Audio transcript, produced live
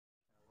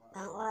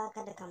uwa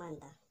kada ka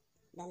manta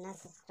da na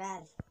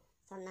subscribe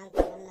sannan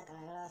ka danna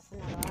ƙararrawa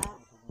sanarwa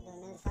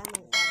domin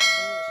samun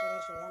sababbin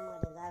shirye-shiryenmu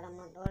da zarar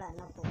mun ɗora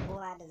na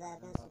kokowa da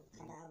zafin su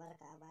kada a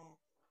barka a baya.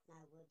 Na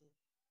gode.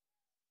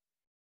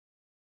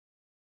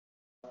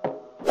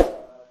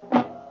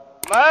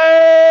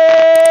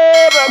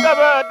 Mai ba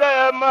gaba da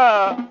yamma,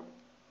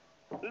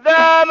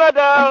 dama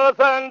da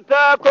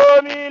hausanta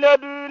komi na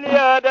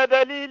duniya da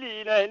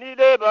dalili na ni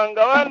dai ban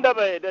ga wanda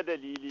bai da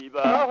dalili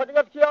ba. Na faɗi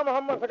gaskiya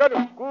Muhammad Sagado.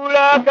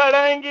 Kura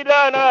karen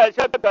gida na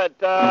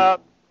shakata,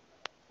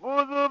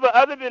 buzu ba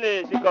azubi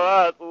ne shi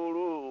kawa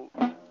tsoro.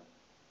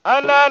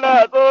 Ana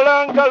na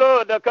tsoron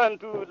karo da kan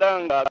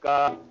tuɗan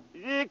kaka,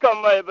 ji kan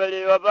mai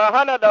barewa ba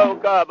hana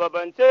ɗauka ba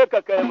ban ce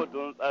ka kai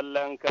mutum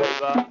tsallen kai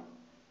ba.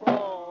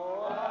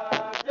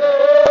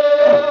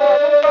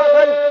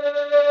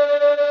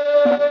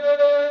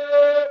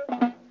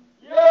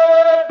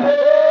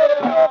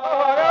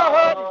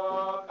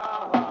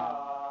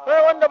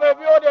 Sai wanda bai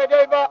biyo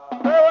daidai ba,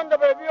 sai wanda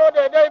bai biyo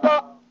daidai ba.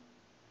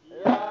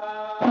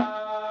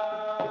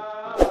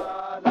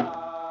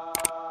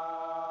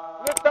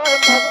 Littafin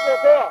masu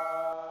kokowa.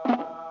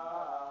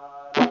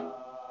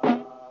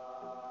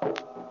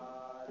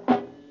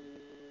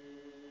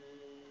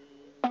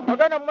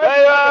 Maganan mai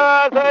Kaiwa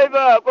sai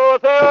ba ko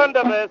sai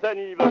wanda bai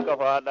sani ba ka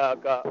faɗa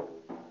ka.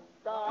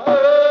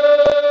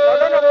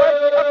 maganan mai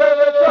aka yi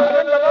mai kyau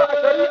nan da ba a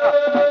shari'a.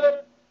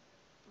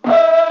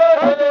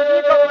 Kan tuji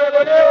kan mai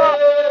barewa.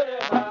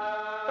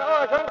 Ta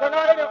wasan kana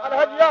irin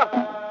alhajiya.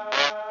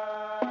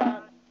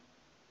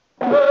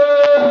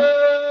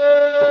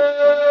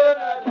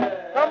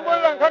 Kan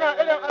bullan kana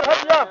irin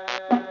alhajiya.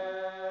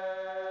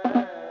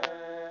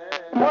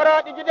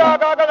 Maraɗi gida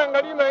gagarin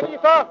gari mai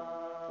nisa.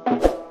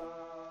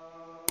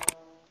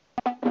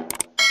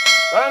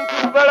 Kan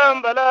tubaran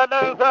bala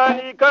ɗan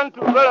sani kan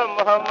tubaran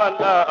Muhammad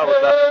da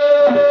Hausa.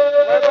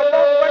 Mai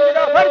babban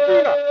ubangida sarki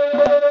na.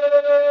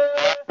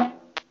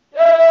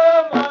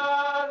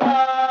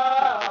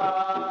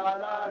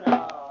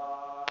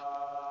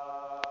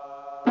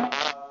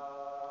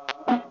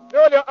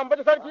 Dole an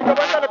ambaci sarki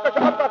gaban da kashe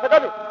Abba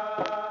Sagado.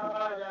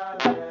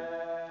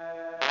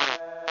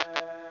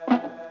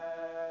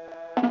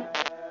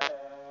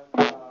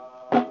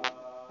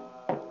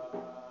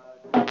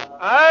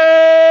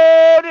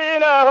 Ai,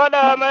 ina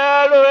faɗa ma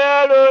yaro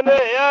yaro ne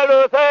yaro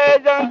sai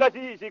jan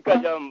kashi shi ka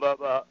jan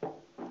baba.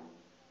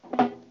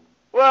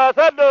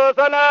 Wasan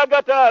dosa na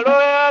ga taro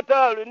ya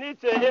taru ni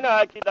ce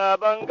ina kiɗa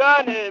ban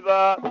gane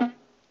ba.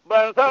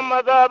 Ban san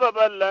maza ba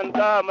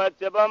ballanta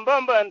mace ban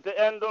bambanta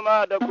 ‘yan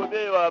duma da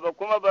kubewa ba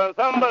kuma ban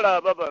san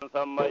bara ba ban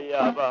san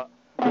mayya ba.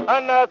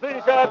 Ana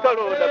sun sha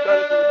karo da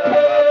kansu ɗan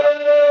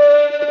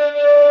baba.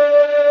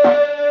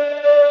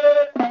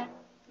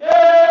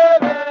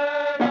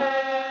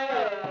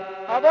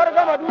 A bar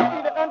gama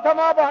dutse da ɗan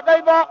tama ba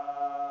ɗai ba.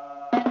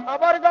 A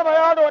bar gama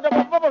yaro da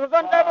babba ba su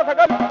san ɗai ba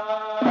Sagado.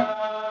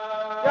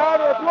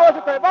 Yaro tuwo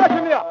su kai ba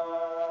shi miya.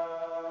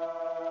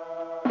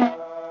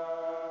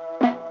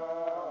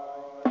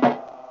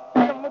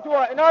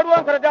 Mutuwa ina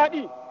ruwan kar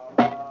daɗi.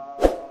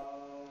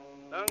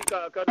 Dan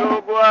kaka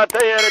doguwa ta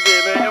yarda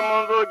mai in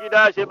mun zo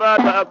gida shi ba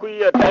ta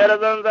akuya ta yar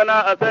zanzana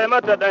a sai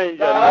mata ɗan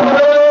jana.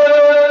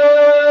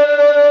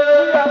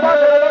 Duniya ba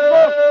ta da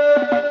rago.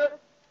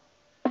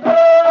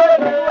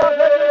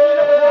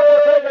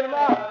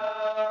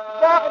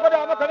 Ba a gwada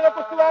maka ne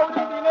kusuwa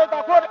wurin dine ka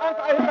ko da an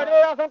ka ahi kare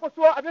ya san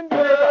kusuwa abin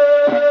dine ka.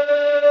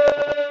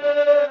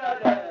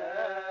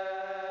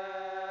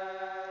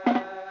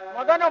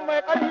 Maganan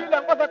mai ƙarfi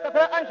lankwasa ka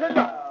sai an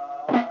shirya.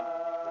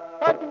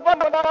 Kan tuban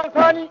da ɗan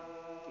sani.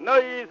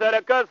 Nauyi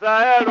sarkarsa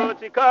yaro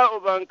cika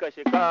uban ka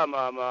shi ka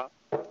mama.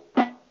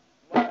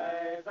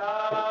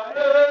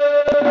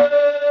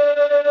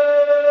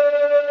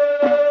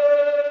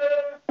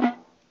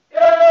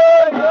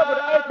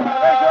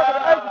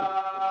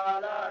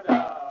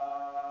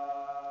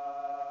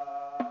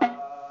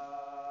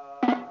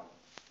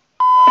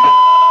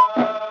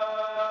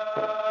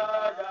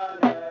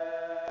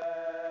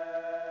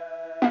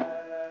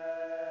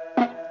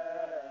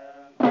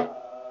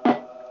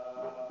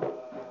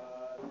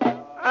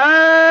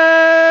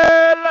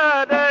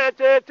 Allah da ya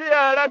ceci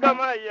yara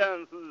kamar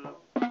yanzu,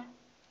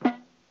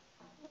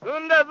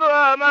 tun da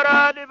zuwa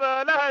maradi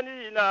ba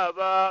lahani na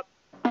ba,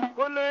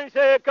 kullum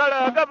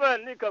shekara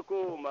gaban nika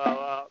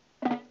komawa.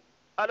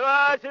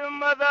 Alwashin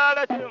maza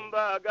rashin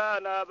ba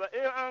gana ba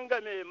in an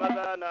game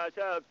maza na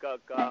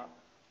shakaka,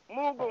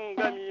 mugun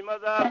gami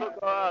maza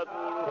suka wa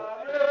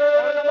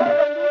tsoro.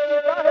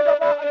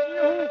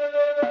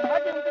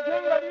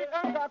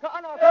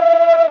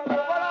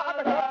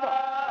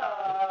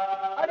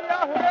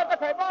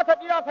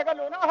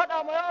 Sagalo na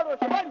haɗa ma yaro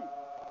shi bari,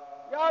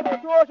 yaro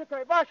tuwo shi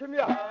kai ba shi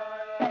miya.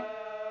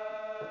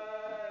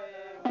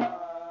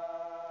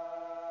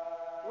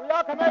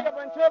 Wuya kamar da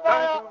bance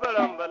baya. Kan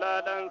tubaran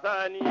bala ɗan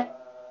sani,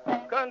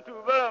 kan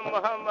tubaran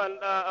Muhammad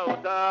ɗan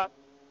auta,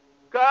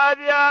 ka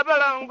biya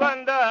baran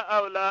gwanda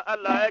aula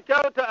Allah ya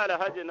kyauta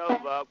alhaji na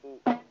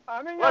baku.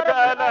 Amin ya Wata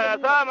rabbi Allah ya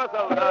sa masa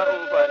saura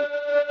umfani.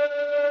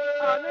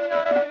 Amin ya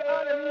rabbi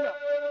alamina.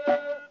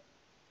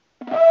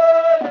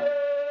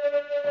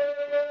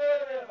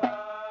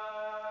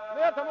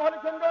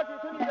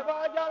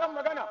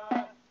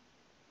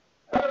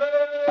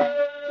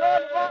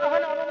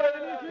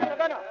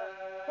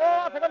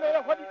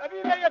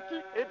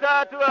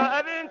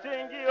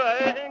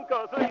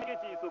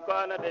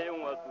 kwana da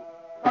yin wasu.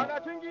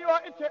 Kanacin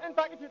giwa ice in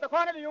ta ice ta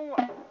kwana da yunwa.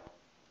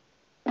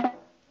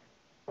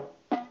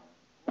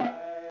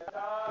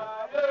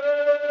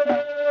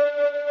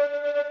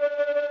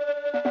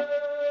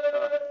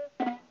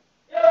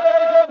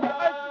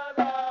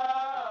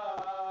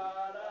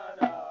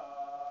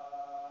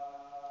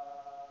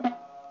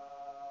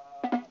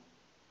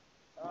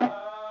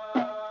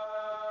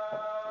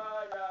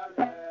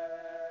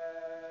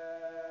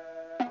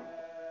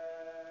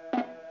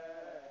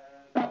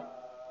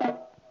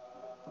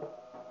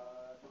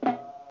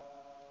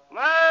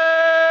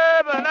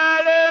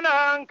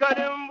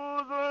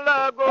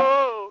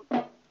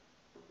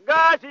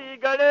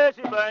 Gare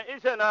shi ban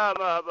isha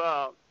nama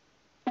ba,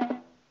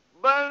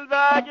 ban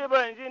zagi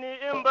ban jini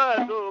in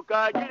ba so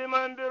ka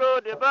girman biro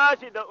da ba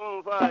shi da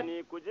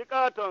umfani ku ji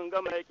katon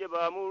ga mai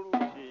kiba mun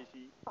rushe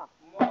shi.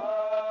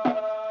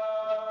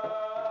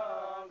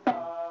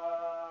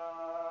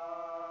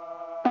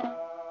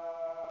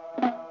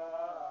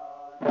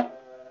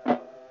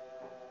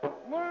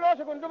 Mun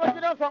roshe gundumar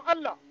gidan son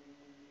Allah.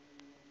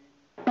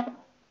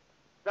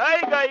 Sai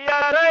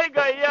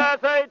gayya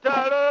sai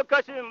taro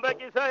kashin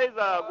baki sai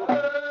zago.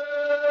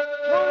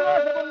 Mun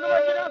roshe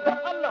gundumar gidan son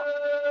Allah.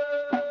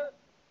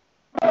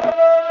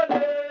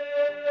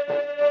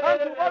 An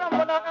tuɓaran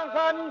faɗa ɗan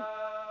sani.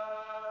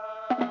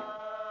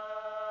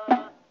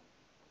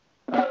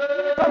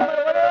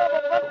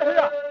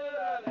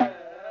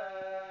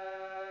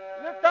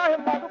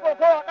 Littafin masu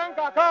kokowa ɗan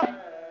kaka.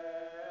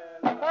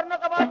 Har na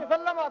ƙaba ki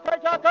sallama kai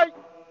sha kai.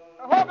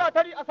 Hoga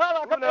tari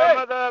asara ka tsaye.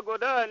 Maza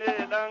guda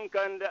ne ɗan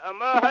kande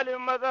amma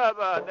halin maza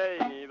ba ɗai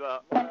ni ba.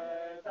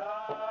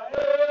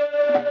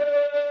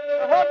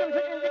 Hogin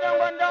cikin gidan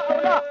gwanda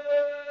auna.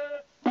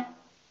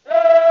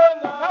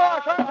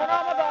 Kawa shan kana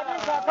mazabin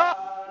kaka.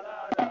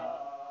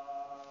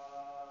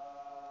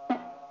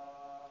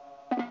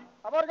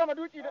 A bar gama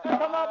duki da ɗan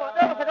sama ba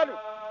ɗaya masa galo.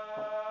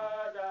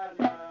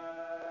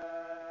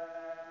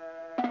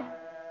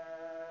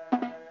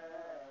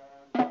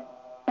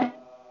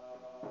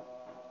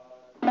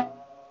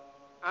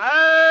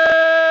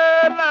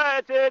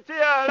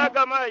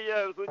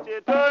 Yanzu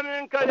ceto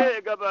min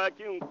kare ga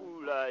bakin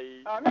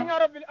kuraye. Amin ya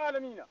rabbil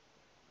alamina.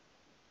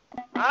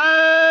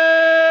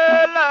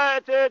 Allah ya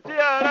ceci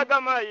yara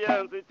gama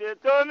yanzu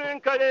ceto min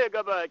kare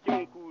ga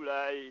bakin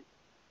kuraye.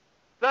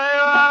 Sai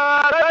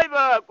wa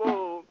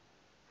bako,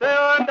 sai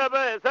wanda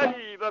bai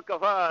sani ba ka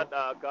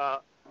faɗa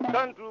ka.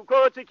 Kan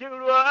tuko cikin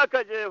ruwa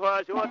aka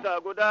jefa shi wata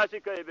guda shi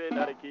kai bai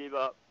narke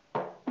ba.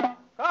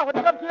 Ka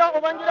faɗi gaskiya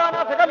Ubangida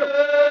na sagalo.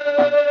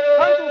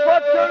 Kan tuko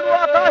cikin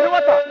ruwa ka shi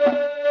wata.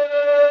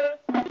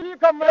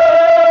 Jikan mai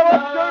balewa ko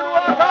cikin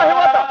ruwa ka hi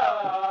wata.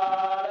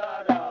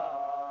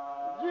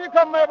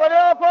 Jikan mai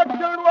balewa ko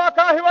cikin ruwa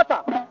ka hi wata.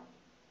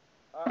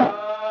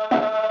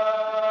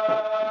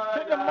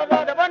 Cikin maza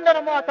daban da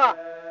na mata.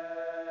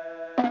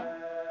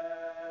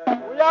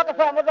 Wuya ka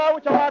sa maza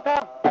wuce mata.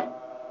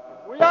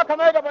 Wuya ka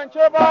mai da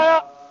bance baya.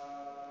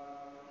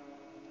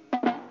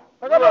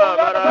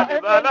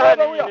 Ba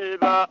lahani ne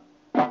ba.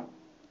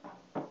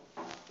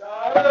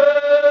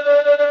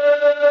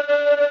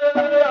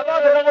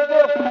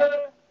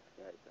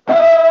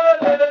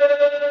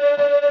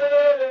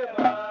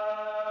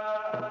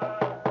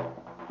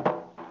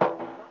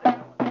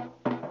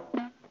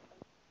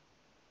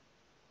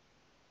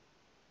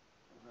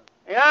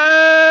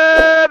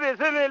 Ya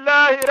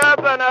bismillahi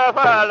rabbana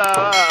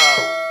falawa.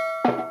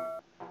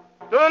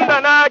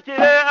 Tunda na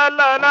kire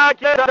Allah na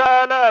kira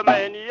Allah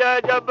mai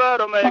niya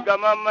jabbar mai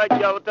gaman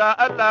makyauta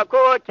Allah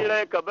ko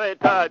kire ka bai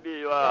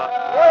tabewa.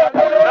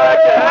 Na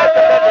kira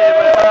ka dade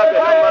mai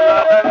maganin maza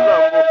ɗan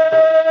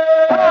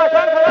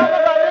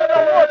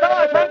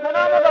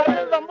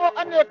zambo.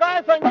 An ne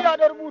kayan sangiya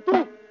da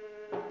rubutu.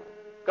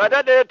 Ka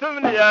dade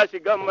tumni ya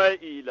shiga mai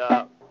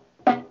ila.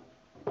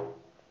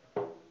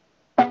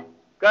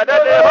 Ka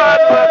dade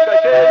faduwar ka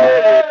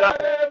shere ta.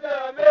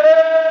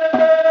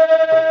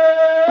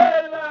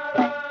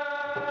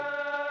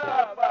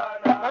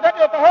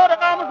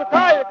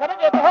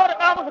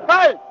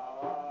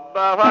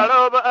 Ba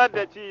farau ba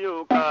da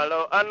ciyo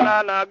karau, an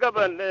nana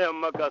gaban da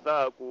yamma ka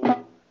saku,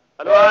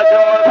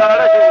 alwashin maza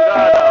rashin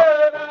gada.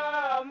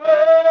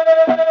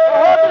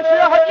 Rahoto shi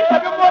ya haƙi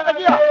abin motsa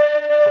giya,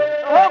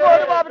 rahoto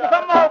wani babu da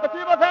san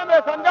mahaukaci ba sai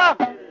mai sanda,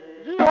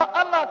 jiwa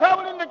Allah ta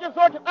wurin da ki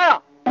so ki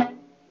tsaya,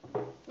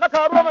 na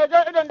karuwa mai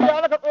jan idan da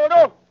ya naka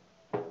tsoro.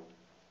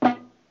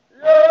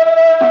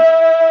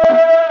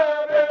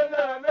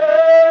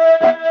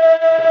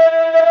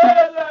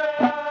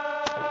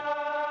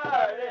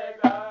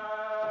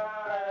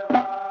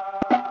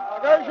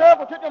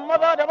 Kiɗin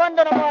maza daban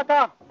da na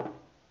mata.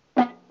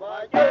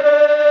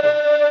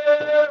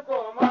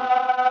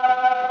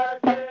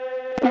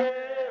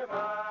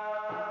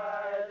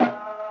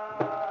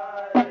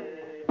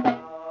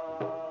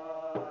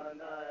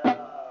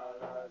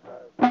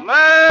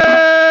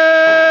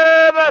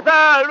 Mai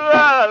basa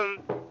ruwan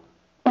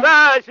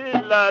sashi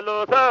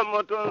lalo san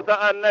mutum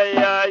sa'an nan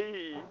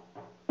yayi,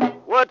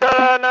 wata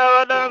rana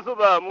waɗansu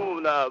ba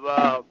muna ba.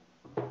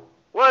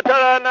 wata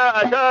rana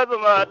a sha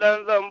zuma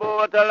ɗan zambo,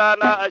 wata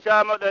rana a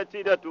sha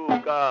maɗaci da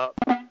tuka.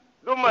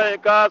 Duk mai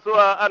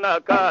kasuwa ana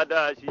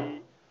kada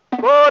shi,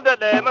 ko da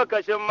ɗaya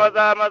makashin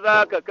maza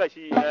maza ka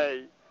kashi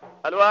nai.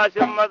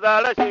 Alwashin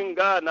maza rashin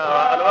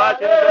ganawa,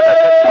 alwashin da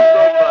kashi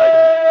don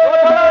baki.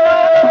 Wata rana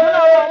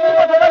suna wa mu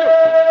wata gado.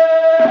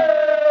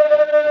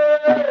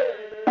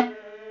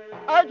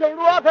 Aikin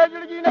ruwa sai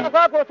jirgi na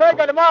ƙasa ko sai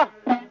galma.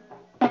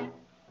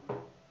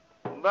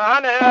 Ba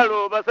hana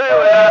yaro ba sai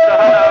waya ta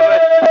hana mai.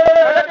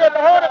 Ka daɗe ka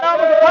hora ɗa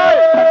musu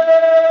kaye.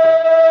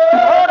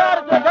 Ka hora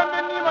da keken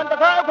birni man da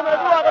kayan ku mai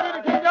zuwa gari da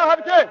kin jan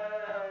harke.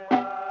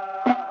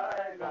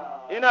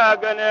 Ina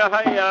ganin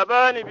hanya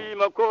ba ni bi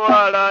ma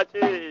kowa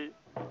race,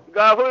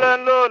 ga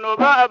furen nono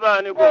ba a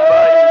ba ni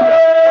gumbayi.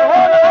 Ka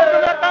hora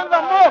ɗan ɗan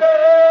zambo.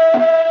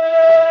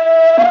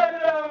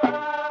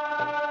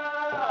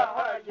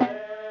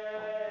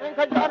 In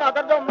ka ji ana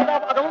gardon maza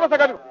a gaba masa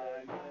gado.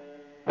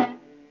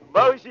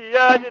 Baushi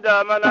ya ji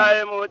damana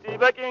ya motsi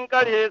bakin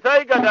karhe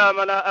sai ga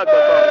damana aka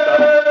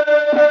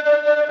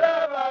kwanta.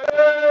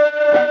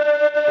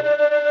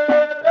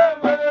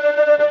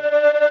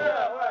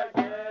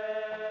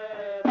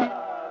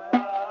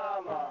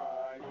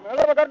 Mai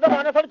raba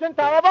gardama na sarkin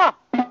tawa ba.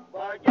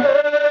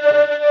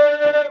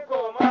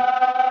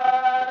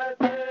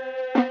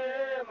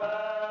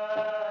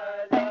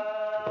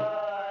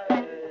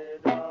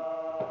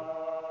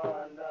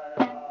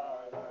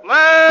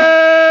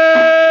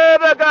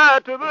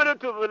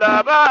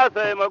 Tubula ba a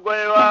sai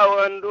magwaiwa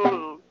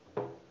wando,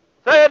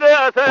 sai dai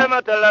a sai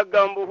mata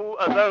laggan buhu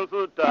a san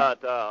su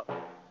tata.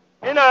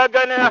 Ina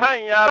ganin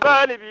hanya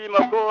ba ni bi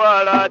ma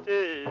kowa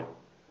race,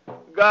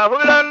 ga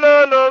hulan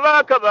lolo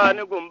ba ka ba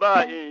ni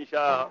gumba in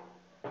sha,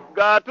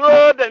 ga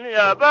tuwo da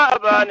miya ba a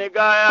ba ni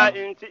gaya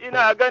in ci.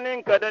 Ina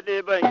ganin ka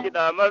daɗe ban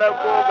kiɗa mara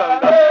ko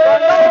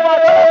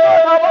ganga.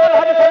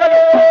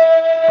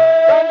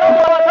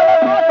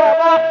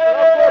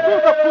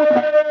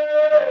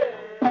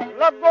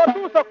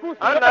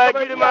 Ana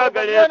girma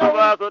gare su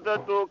ba su ta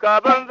toka,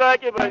 ban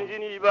zaki ban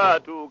jini ba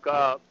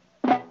toka.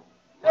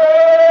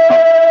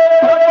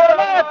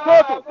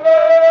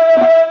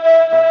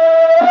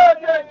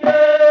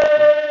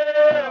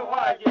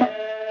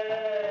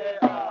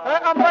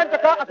 An banta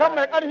ka a san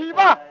mai ƙarfi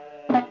ba.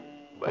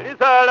 Bari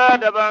sara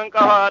da ban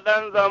kafa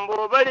ɗan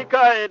zambo, bari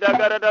kaye da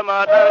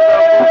gardama ɗan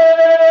zambo.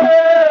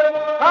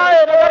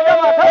 Kaye da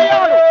gardama sai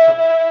yaro.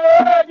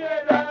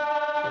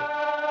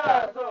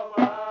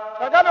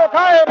 Ka gano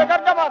kaye da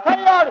gardama sai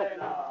yaro.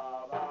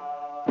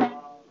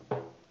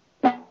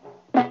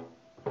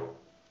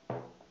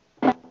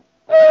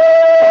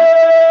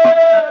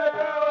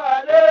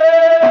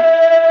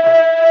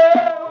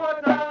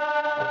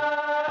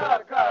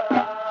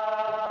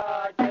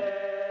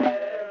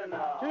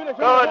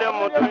 Kawalin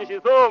mutum shi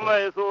so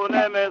mai so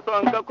ne mai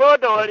son ka, ko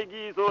da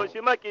wargi so shi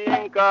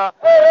makiyinka,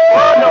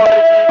 ko da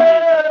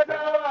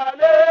wargi.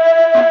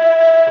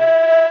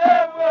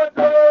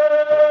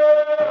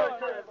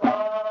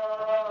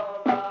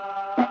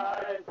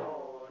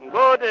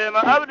 Gode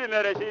ma Abdu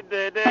mai Rashid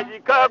daidai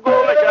jika 15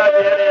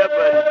 ya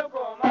bari.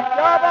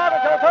 Ya ba da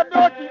kyautar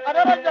doki a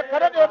daren da ka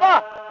daɗe ba,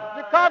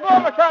 jika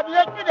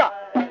 15 ƙida,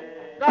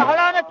 ga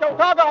halanar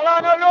kyauta ga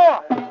halanar lowa.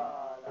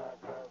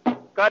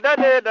 Ka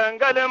daɗe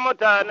dangalin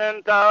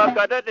mutanen tawa,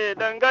 ka daɗe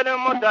dangalin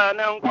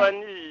mutanen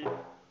kwanni,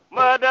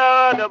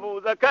 madawa da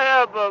buza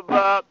kaya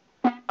babba,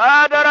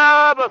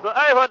 adarawa ba su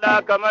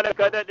aihoda kamar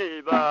ka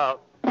daɗe ba,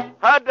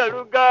 har da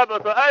ruga ba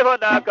su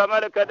aihoda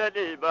kamar ka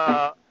daɗe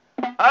ba,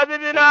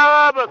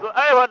 azibinawa ba su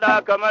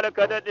aihoda kamar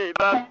ka daɗe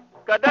ba,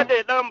 ka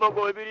daɗe ɗan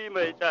bagobiri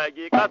mai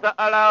cage, ƙasa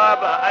arawa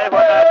ba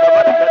aihoda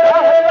kamar ka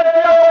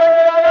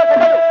daɗe.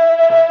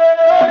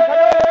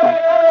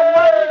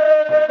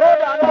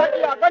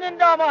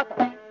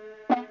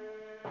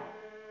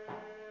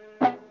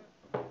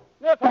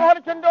 Ne kamar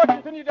harkin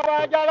doki suni da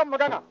baya gyaran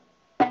magana.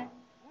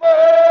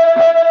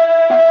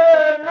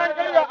 Nan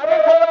kirya abin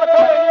sallama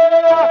kawai ne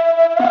ba.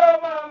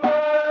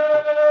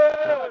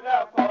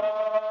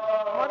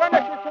 Magana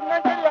shi sun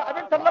nan kirya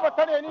abin sallama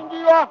tarenin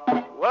giwa.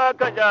 Wa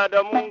ka ja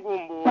da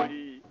mungun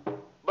bori,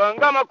 ban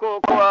gama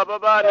kokowa ba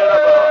ba da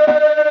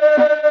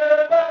raba.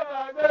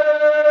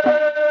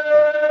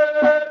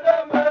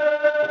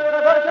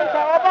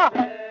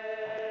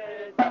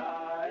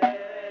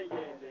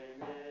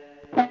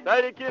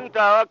 Sarkin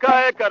tawa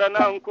kayi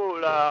karanan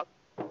kura.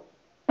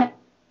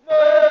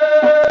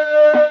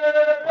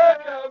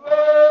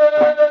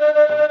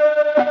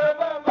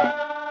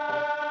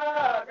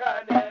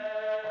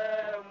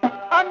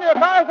 An ne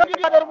kayan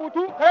sarki da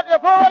rubutu, kai ɗaya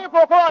kowai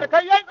kokowa da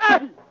kai yan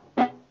tsafi.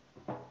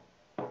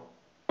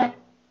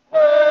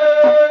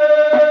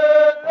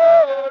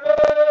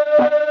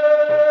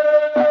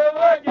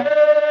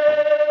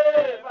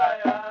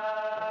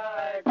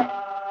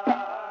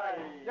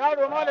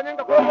 Yaro malamin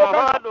ka Kuma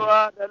kokowa. faduwa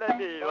da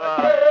ladewa.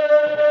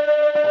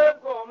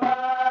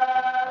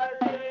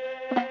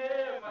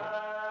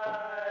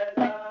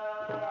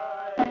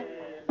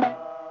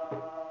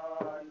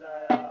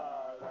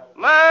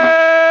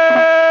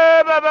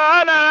 Mai baba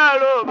hana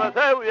yaro ba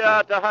sai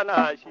wuya ta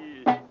hana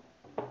shi.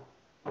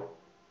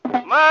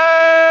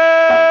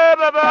 Mai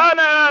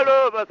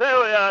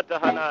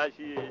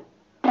shi.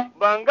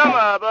 Ban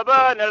gama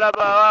ba ni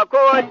rabawa ko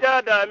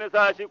ja da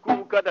misa shi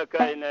kuka da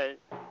kai ne,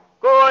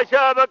 ko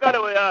sha bakar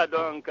wuya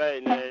don kai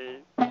ne.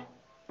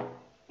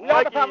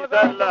 Maki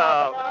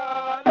sallah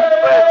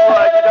bai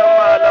zuwa gidan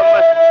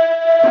malamai.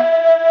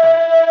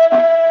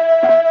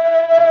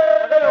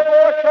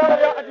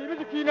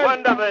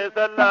 Wanda bai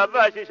sallah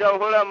ba shi shan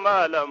huran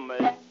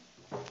malamai.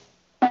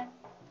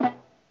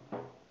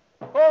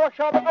 Kowa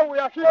sha bakar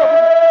wuya shi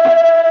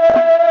da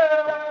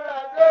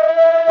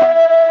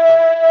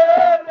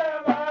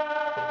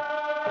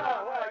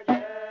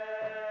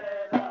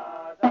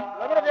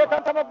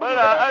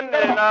Bara an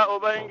na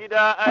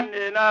Ubangida an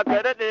na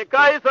ka daɗe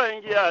ka yi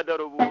son giya da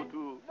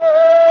rubutu.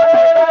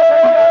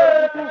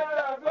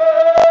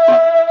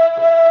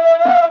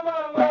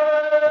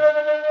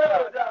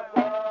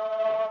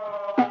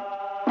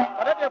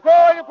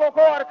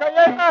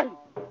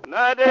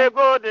 Na dai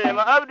gode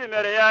ma Abdu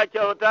Mere ya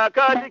kyauta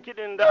ka ji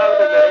kiɗin da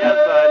Abdu Mere ya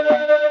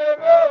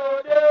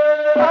sani.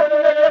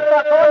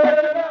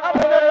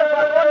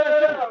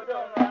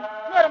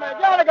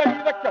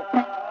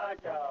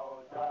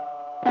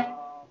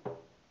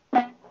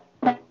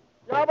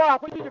 Ya ba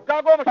ku ji jikka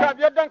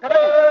 15 dan kare.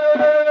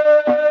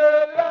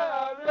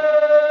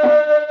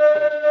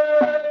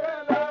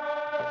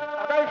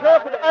 A kai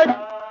sheku da aiki.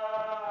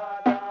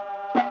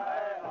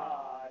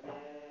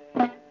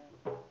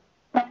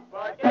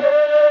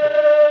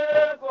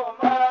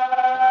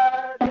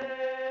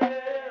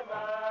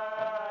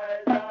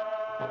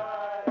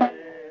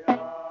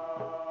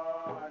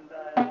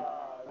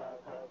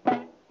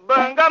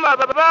 Ban gama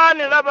ba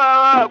ni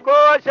rabawa ko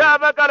sha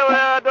bakar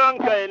waya don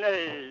kai ne.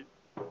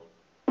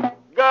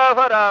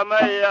 Gafara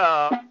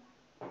maiya,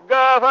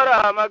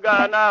 gafara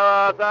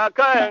maganawa sa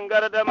kayan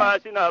gardama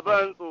shi na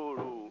ban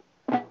tsoro.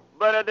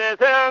 Bana dai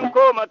sai an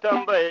koma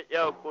tambaye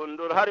ya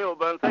kundur har yau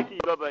ban saki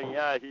ba ban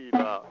yahi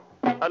ba.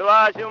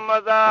 Alwashin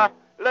maza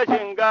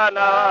rashin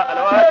ganawa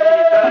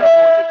alwashi ta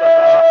rubuci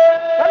kasawa.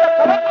 Kada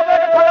kamar abai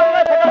da kalan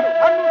mai ta gado,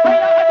 hannu sai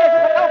ya aje shi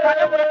ka ɗauka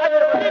ɗan wurin aje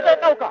ba ni zai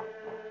ɗauka.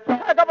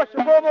 Ka gaba shi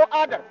komo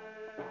adar,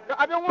 da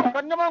abin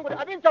wurkan neman gudu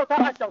abin kyauta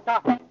a kyauta.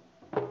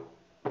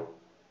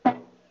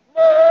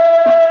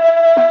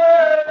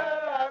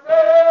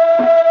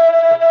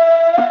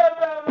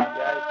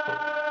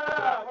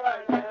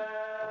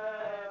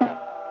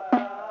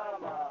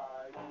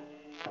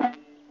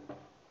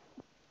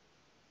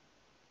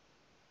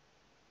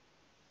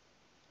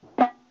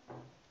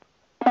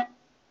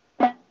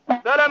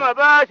 Salama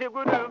ba shi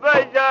gudu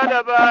bai ja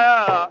da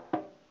baya,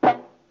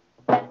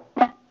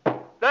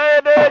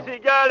 sai dai shi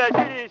gyara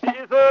shiri shi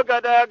iso ga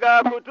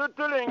daga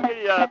kututturin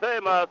girya sai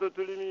masu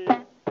turmi.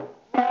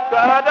 Ka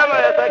Adama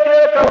ya sake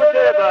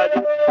kauce baji.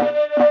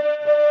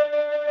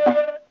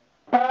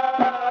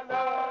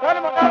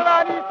 Salma ɗan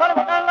rani,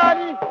 Salma ɗan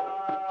rani.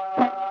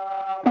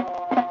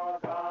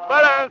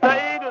 Baran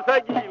Sa'idu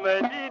sagi mai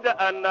ji da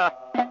Anna.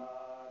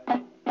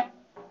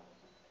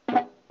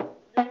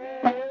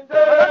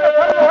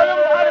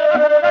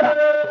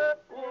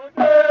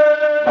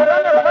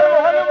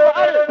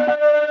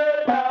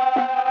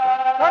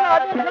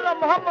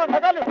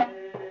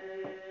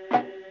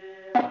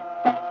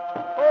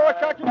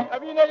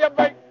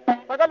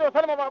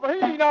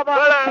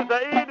 Baran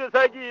Sa'idu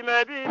sagi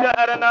mai bi da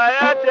arna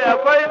ya ce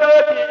akwai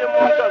doki in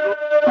mun ka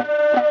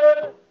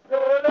zo.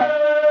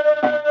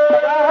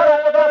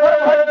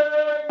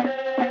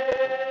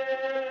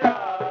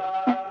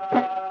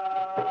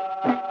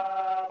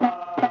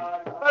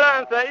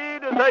 Baran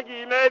Sa'idu sagi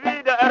mai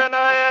bi da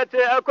arna ya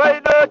ce akwai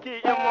doki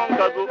in mun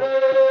ka zo.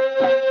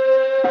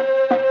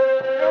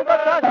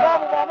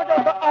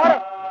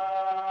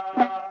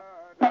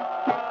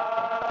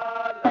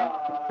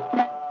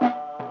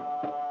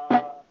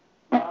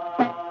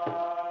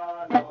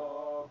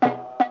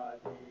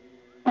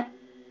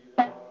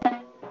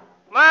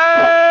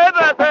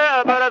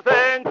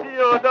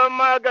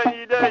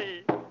 Magani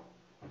dai,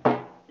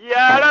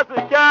 yara su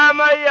sha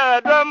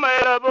maiya don mai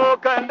rabo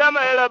kan da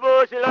mai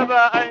rabo shi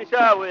raba an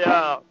sha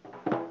wuya.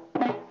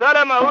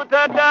 Salama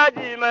wutar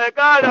daji mai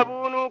ƙara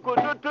bunu ku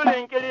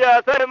tuttulin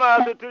kirya sai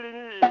masu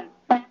turmi.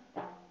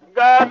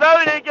 Ga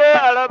zaurike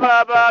a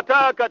raba ba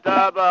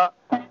takata ba,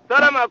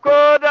 Salama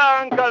ko da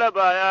an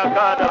karaba ya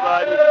kada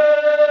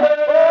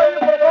bani.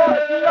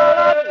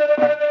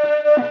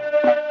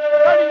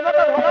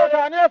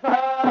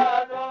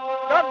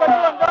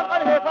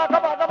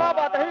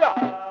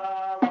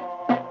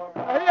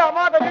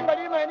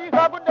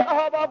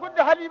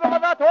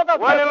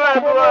 Wani mai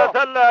zuwa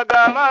sallah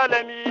ga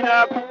malami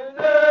na.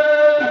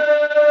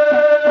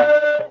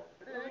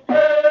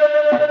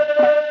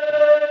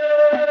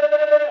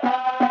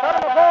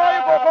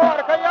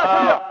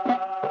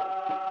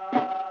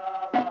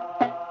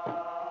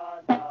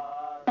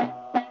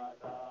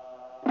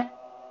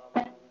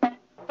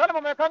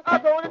 Salma mai kan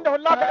ƙato wurin da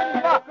hulla ka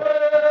ɗin ba.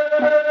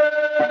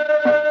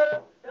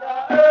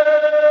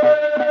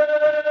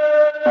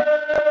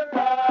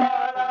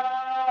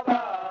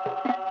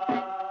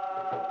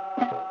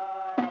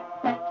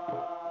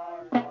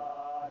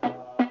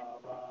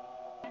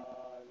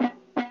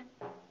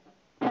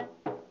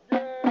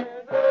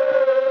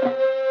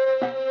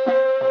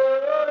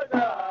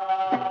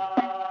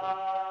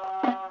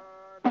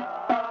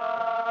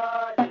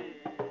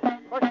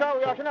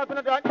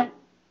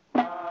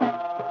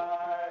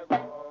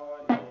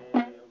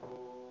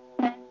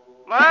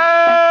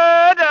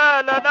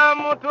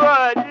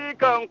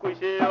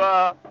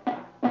 kushewa.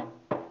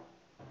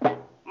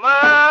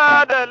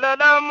 Madalla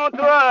ɗan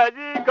mutuwa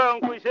jikan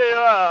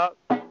kushewa,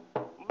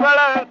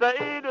 baran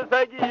sa'idu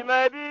sagi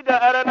mai bi da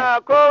arna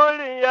ko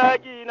wurin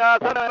yaƙi na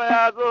sama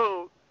ya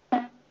zo,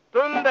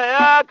 tun da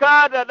ya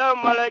kada ɗan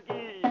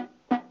maraƙi,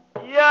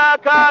 ya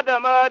kada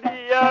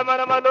madi ya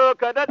marmalo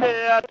ka daɗe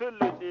ya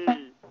tulluce.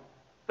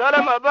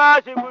 Salma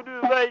ba shi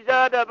gudu bai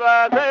ja da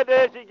ba sai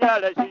dai shi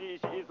gyara shiri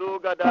shi so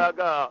ga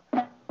daga.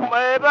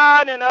 Mai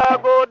bani na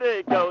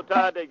gode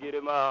kyauta da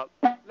girma.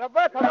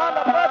 Labbai kama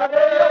labbai ka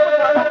dai yau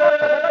mutanen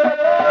barka da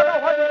kada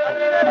ko wani hadi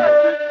ali ne da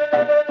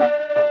shi.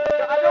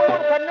 Da abin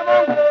wurkan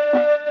niman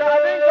da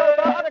abin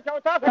kyauta aka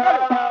kyauta ta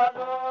gari.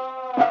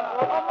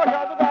 Roƙon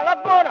mashazu da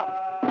laggona.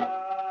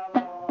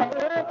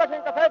 Sihirin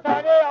kashin ka sai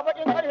tare a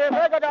bakin ƙarfe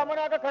sai ga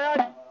damuna ga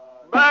kayani.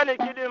 Bani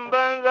kidin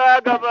banza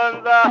ga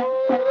banza.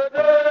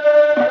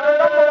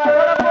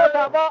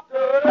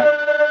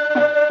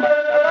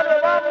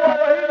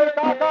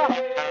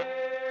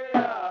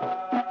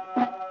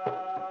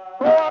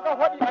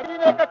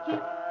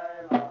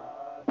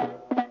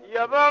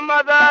 Yabon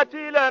maza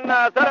tilan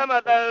na sarma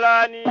ɗan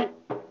rani.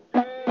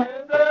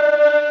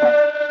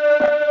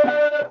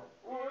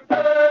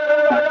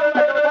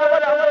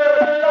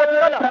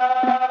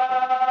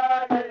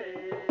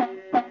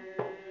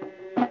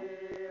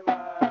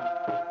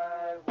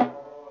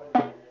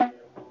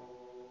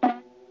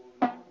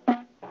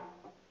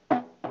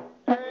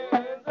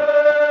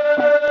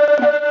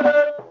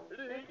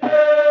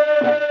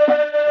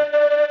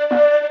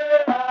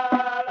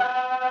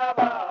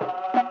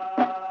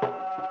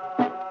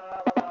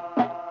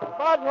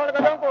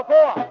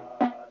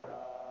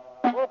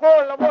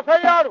 Kokowa lamo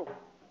sai yaro.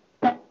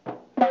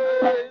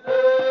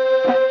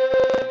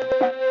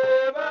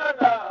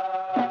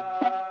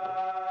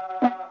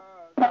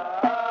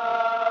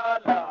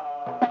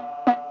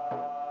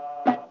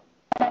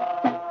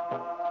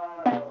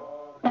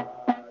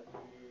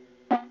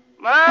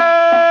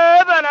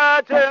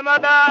 Bana ce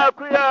mana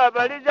akuya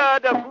bari ja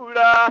da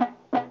kura,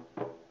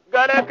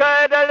 gare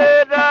kai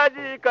dare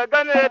daji ka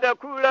game da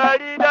kura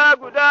rida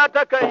guda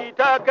ta kai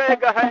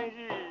ga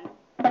hanji.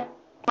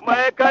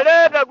 Mai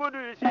kare da gudu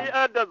shi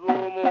adda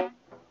zomo,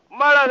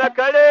 mara da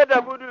kare da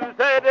gudu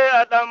sai dai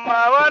a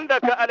ɗamma wanda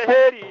ka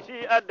alheri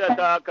shi adda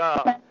taka,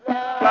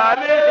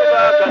 kame shi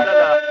ba ka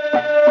dala.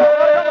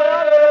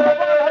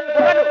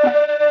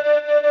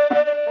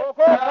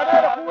 Koko kare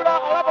da kura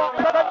a raba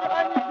a gaban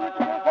an yi shi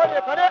cikin kone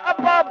kare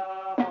abbabu.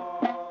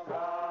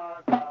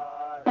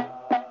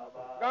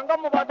 Gangan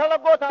mu ba ta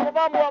lagota mu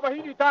ba mu wa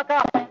bahidi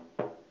taka.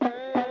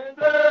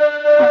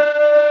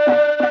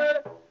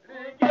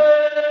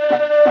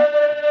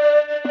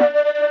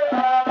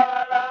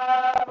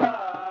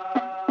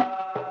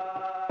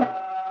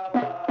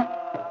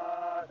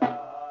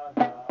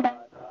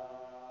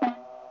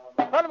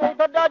 Salma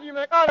wutar daji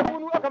mai ƙara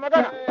bunu aka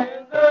magana.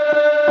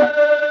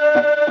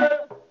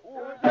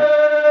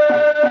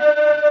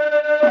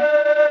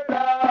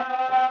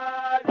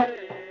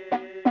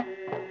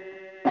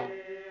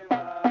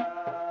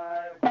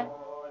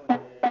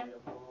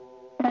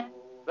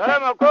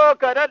 Salma ko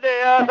ka daɗe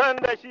ya san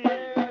da shi.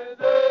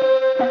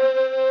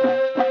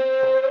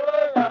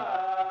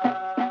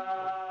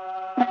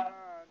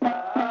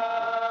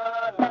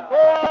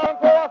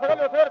 Kowa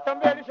sagalo sai da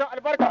tambayar rishin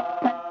albarka.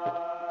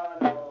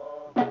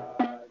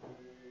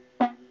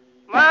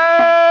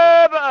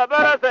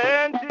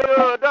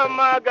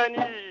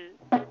 Magani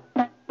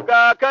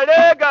ga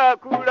kare ga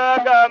kura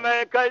ga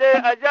mai kare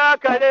a ja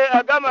kare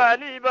a gama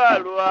ni ba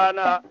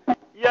ruwana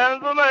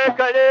yanzu mai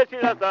kare shi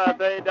rasa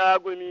sai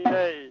dagumi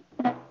ne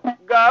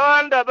ga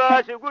wanda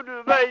ba shi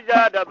gudu bai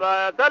ja da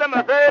baya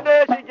salma sai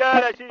dai shi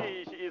gyara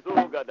shi iso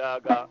ga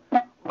daga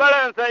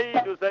baran sai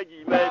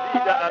sagi mai bi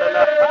da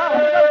arla